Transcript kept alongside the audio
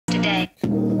today.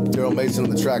 Darryl Mason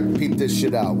on the track. Peep this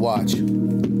shit out. Watch.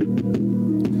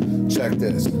 Check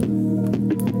this.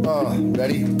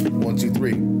 Ready? 1, 2,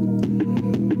 3.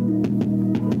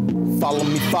 Follow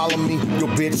me, your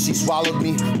bitch, she swallowed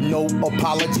me. No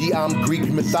apology, I'm Greek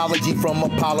mythology from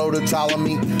Apollo to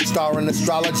Ptolemy. Star in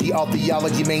astrology, all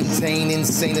theology, maintain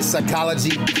insane in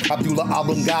psychology. Abdullah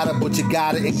oblongata, but you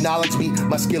gotta acknowledge me.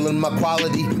 My skill and my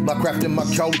quality, my craft and my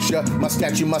culture, my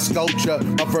statue, my sculpture,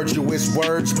 my virtuous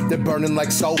words, they're burning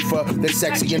like sulfur, they're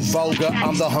sexy and vulgar,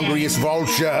 I'm the hungriest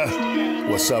vulture.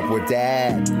 What's up with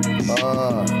that?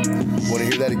 Wanna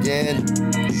hear that again?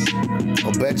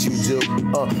 I'll bet you do.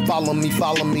 Follow me,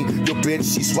 your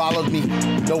bitch, she swallowed me.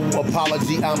 No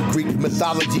apology, I'm Greek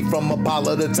mythology from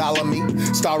Apollo to Ptolemy.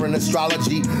 Star in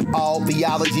astrology, all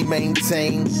theology,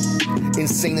 maintain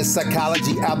insane in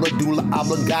psychology. Abdullah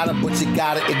oblongata, but you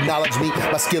gotta acknowledge me.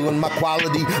 My skill and my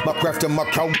quality, my craft and my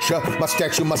culture, my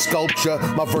statue, my sculpture,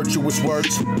 my virtuous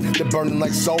words, they're burning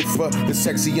like sulfur, they're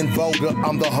sexy and vulgar,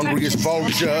 I'm the hungriest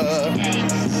vulture.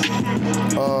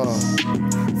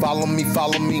 Follow me,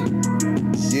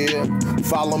 yeah,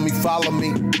 follow me.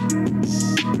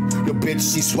 Your bitch,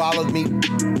 she swallowed me.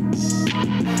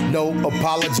 No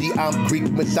apology, I'm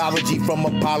Greek mythology from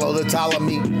Apollo to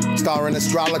Ptolemy. Star in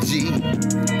astrology.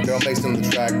 Darryl Mason on the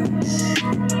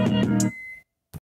track.